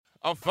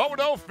A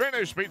photo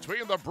finish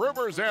between the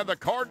Brewers and the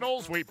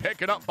Cardinals. We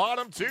pick it up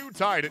bottom two,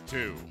 tied at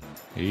 2.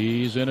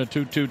 He's in a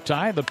 2-2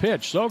 tie. The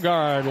pitch.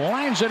 Sogard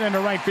lines it into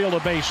right field,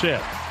 a base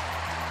hit.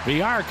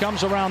 VR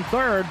comes around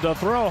third. The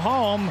throw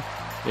home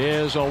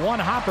is a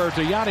one-hopper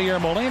to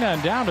Yadier Molina,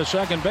 and down to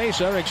second base,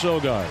 Eric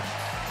Sogard.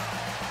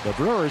 The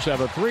Brewers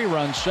have a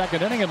 3-run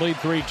second inning and lead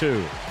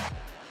 3-2.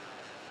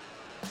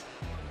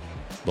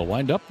 The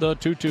windup, the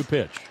 2-2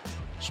 pitch.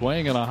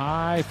 Swing and a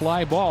high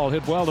fly ball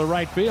hit well to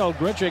right field.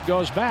 Grichuk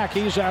goes back.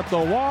 He's at the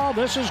wall.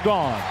 This is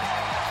gone.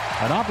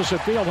 An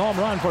opposite field home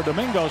run for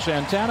Domingo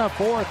Santana.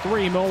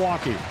 4-3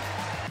 Milwaukee.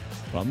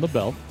 From the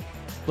belt,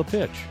 the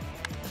pitch.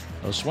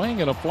 A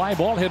swing and a fly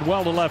ball hit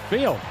well to left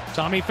field.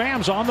 Tommy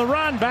Pham's on the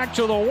run. Back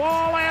to the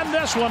wall, and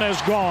this one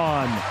is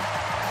gone.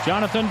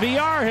 Jonathan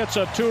VR hits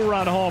a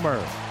 2-run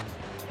homer.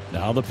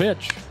 Now the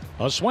pitch.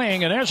 A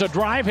swing, and there's a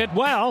drive hit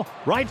well.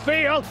 Right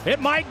field. It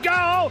might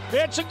go.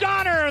 It's a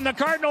goner in the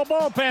Cardinal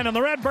bullpen, and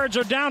the Redbirds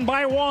are down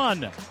by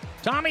 1.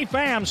 Tommy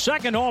Pham's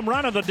second home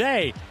run of the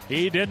day.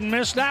 He didn't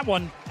miss that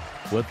one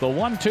with the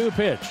 1-2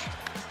 pitch.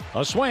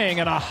 A swing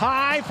and a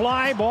high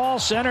fly ball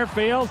center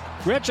field.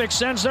 Grichuk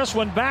sends this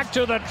one back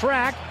to the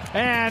track,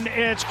 and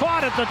it's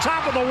caught at the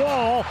top of the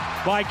wall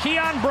by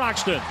Keon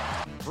Broxton.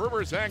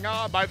 Brewers hang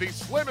on by the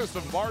slimmest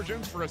of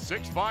margins for a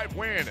 6-5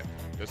 win.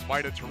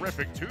 Despite a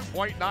terrific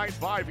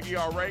 2.95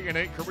 ERA in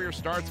 8 career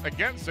starts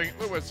against St.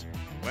 Louis,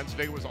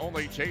 Wednesday was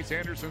only Chase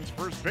Anderson's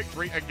first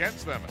victory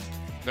against them.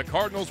 The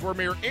Cardinals were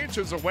mere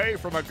inches away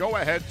from a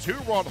go-ahead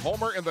 2-run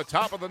homer in the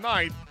top of the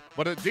ninth,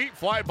 but a deep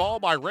fly ball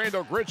by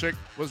Randal Grichuk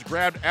was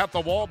grabbed at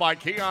the wall by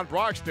Keon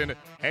Broxton,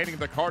 handing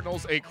the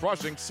Cardinals a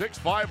crushing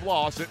 6-5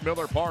 loss at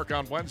Miller Park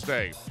on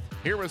Wednesday.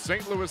 Here is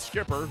St. Louis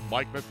skipper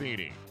Mike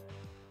Matheny.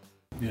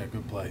 Yeah,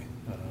 good play.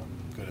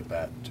 Good at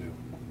bat, too.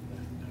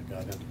 And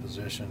got into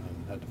position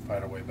and had to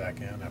fight our way back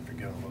in after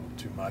giving a little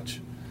too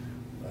much.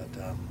 But,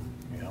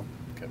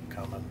 kept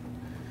coming.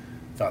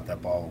 Thought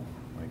that ball,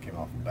 when it came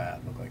off the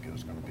bat, looked like it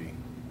was going to be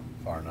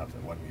far enough that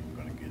it wasn't even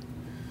going to get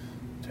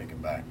taken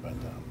back. But,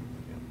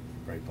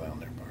 great play on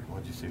their part.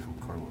 What did you see from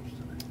Carlos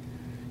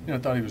today? I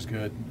thought he was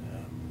good.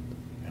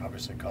 He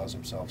obviously caused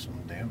himself some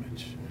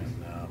damage.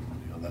 And,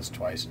 that's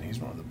twice, and he's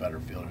one of the better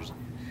fielders.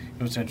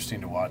 It was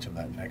interesting to watch him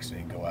that next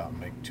inning go out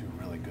and make 2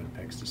 really good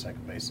picks to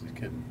second base. The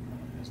kid,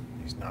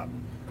 he's not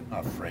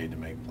afraid to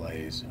make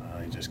plays.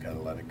 He just got to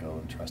let it go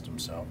and trust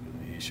himself.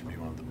 He should be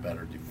one of the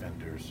better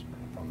defenders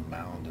from the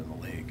mound in the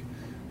league.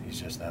 He's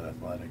just that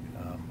athletic.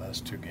 That's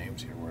 2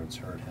 games here where it's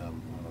hurt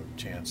him. A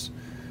chance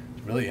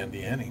to really end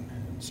the inning.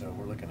 And so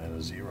we're looking at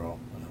a 0,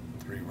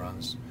 3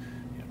 runs.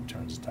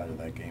 Turns the tide of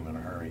that game in a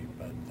hurry.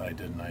 But I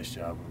did a nice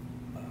job of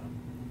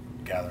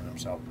gathering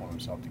himself, pulling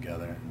himself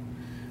together,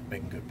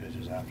 making good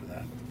pitches after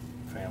that.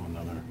 Pham,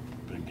 another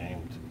big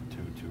game, 2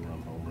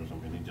 2-run homers. I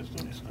mean, he just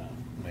doesn't stop.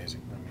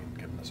 Amazing. I mean,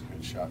 giving us a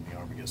good shot in the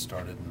arm to get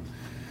started and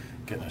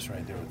getting us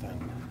right there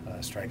within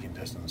striking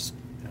distance.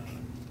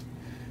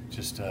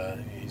 He's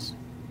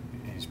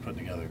putting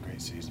together a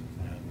great season.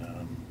 And,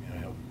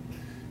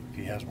 if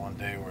he has one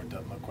day where it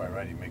doesn't look quite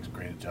right, he makes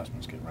great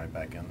adjustments, getting right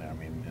back in there. I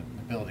mean,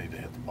 the ability to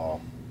hit the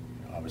ball,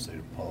 obviously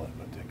to pull it,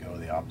 but to go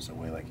the opposite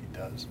way like he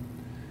does.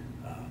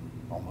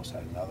 Almost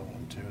had another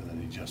one, too, that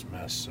he just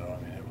missed. So,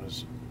 I mean, it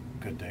was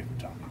a good day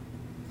for Tommy.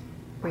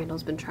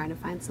 Randall's been trying to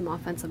find some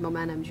offensive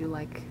momentum. Do you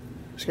like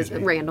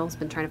Randall's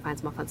been trying to find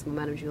some offensive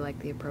momentum. Do you like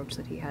the approach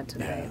that he had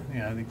tonight?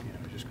 Yeah, I think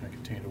we're just going to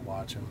continue to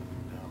watch him.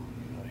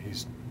 And,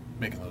 he's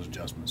making those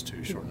adjustments,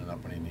 too, shortening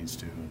up when he needs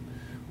to. And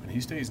when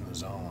he stays in the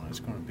zone, it's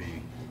going to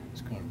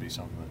be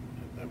something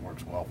that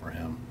works well for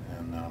him.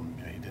 And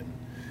he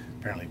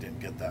apparently didn't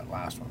get that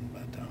last one,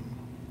 but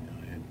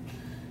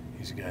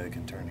he's a guy that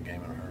can turn the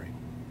game in a hurry.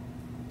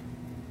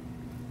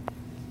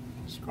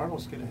 Does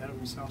Carlos get ahead of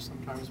himself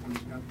sometimes when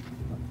he's got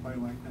a play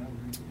like that,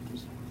 where he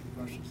just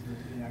rushes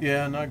the action?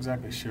 Yeah, not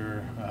exactly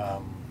sure.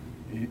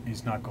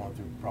 He's not going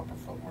through proper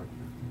footwork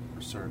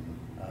for certain.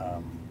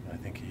 I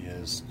think he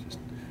is just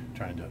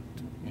trying to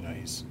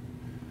he's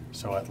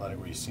so athletic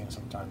where he's seen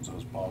sometimes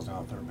those balls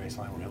down the third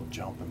baseline where he'll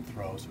jump and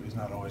throw, so he's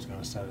not always going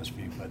to set his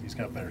feet, but he's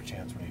got a better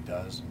chance when he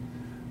does.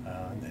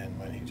 And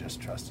when he just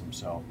trusts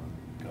himself and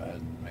go ahead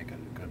and make a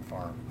good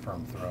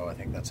firm throw. I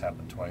think that's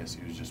happened twice.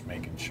 He was just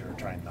making sure,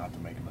 trying not to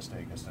make a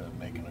mistake instead of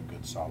making a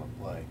good solid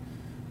play.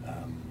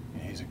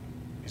 He's a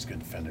good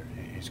defender.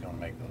 He's going to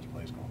make those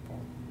plays going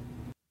forward.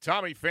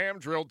 Tommy Pham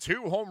drilled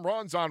 2 home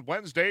runs on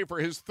Wednesday for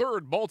his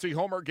 3rd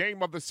multi-homer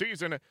game of the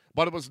season,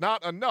 but it was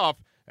not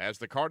enough as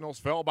the Cardinals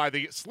fell by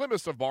the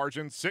slimmest of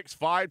margins,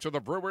 6-5 to the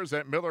Brewers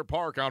at Miller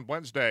Park on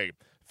Wednesday.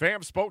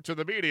 Pham spoke to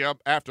the media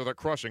after the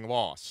crushing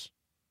loss.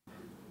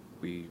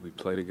 We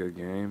played a good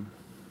game.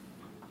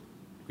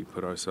 We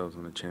put ourselves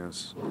in a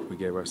chance. We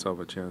gave ourselves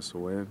a chance to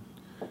win,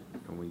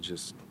 and we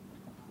just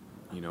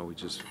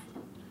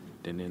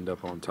didn't end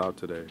up on top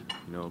today.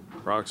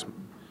 Brox,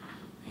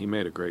 he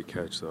made a great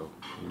catch though.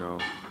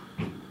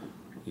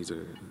 He's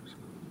a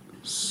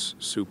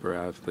super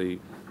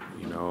athlete,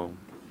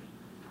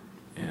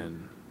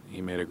 and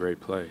he made a great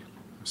play.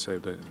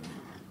 Saved a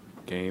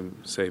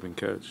game-saving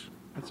catch.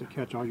 That's a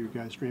catch all you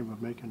guys dream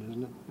of making,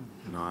 isn't it?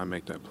 You know, I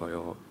make that play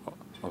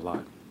a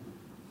lot,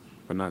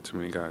 but not too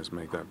many guys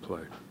make that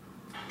play.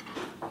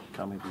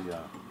 Tell me the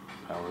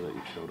power that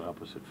you showed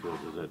opposite field.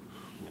 Does that,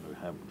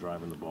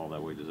 driving the ball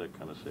that way, does that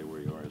kind of say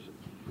where you are as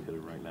a hitter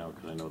right now?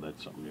 Because I know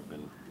that's something you've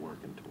been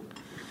working toward.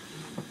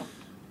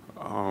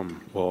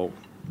 Well,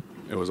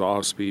 it was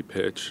off-speed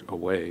pitch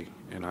away,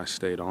 and I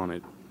stayed on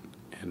it,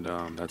 and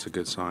that's a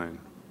good sign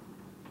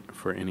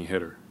for any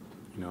hitter.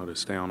 You know, to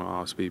stay on an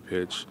off-speed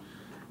pitch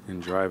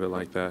and drive it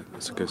like that,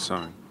 that's a good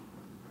sign.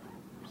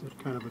 Is it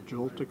kind of a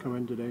jolt to come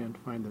in today and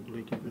find that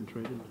Leake had been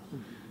traded?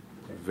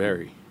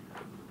 Very.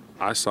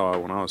 I saw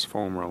it when I was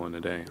foam rolling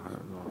today.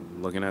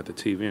 Looking at the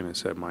TV and it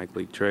said Mike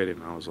Leake traded,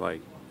 and I was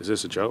like, is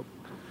this a joke?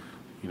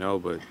 You know,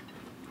 but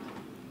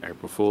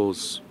April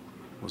Fool's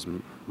was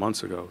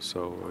months ago,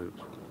 so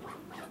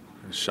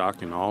it's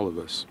shocking to all of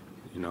us,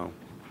 you know.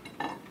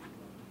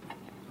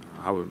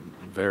 I was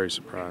very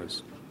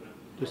surprised.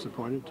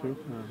 Disappointed too?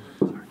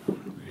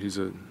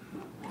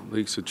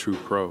 Leake's a true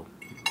pro.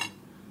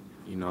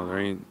 You know,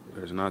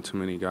 there's not too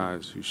many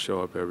guys who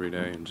show up every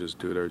day and just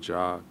do their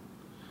job.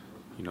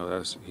 You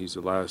know, he's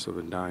the last of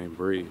a dying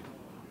breed.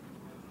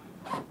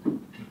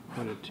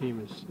 When a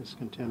team is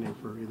contending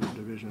for either a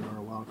division or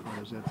a wild card,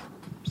 does that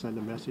send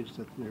a message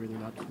that maybe they're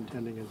not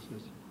contending as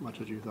much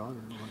as you thought,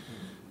 or what?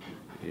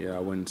 Yeah, I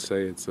wouldn't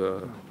say it's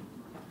the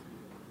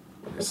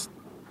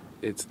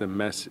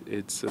mess.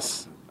 It's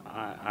just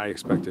I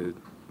expected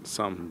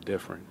something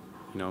different.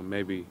 You know,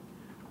 maybe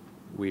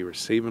we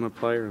receiving a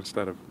player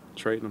instead of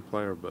trading a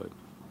player, but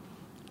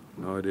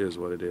no, it is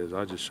what it is.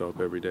 I just show up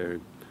every day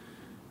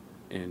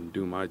and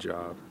do my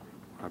job.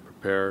 I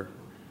prepare,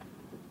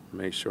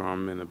 make sure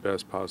I'm in the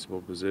best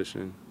possible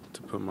position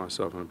to put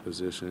myself in a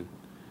position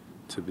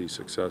to be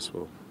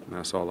successful. And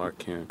that's all I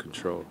can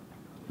control,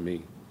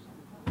 me,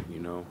 you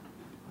know.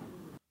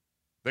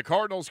 The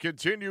Cardinals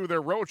continue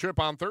their road trip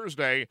on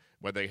Thursday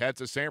when they head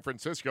to San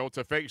Francisco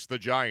to face the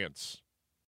Giants.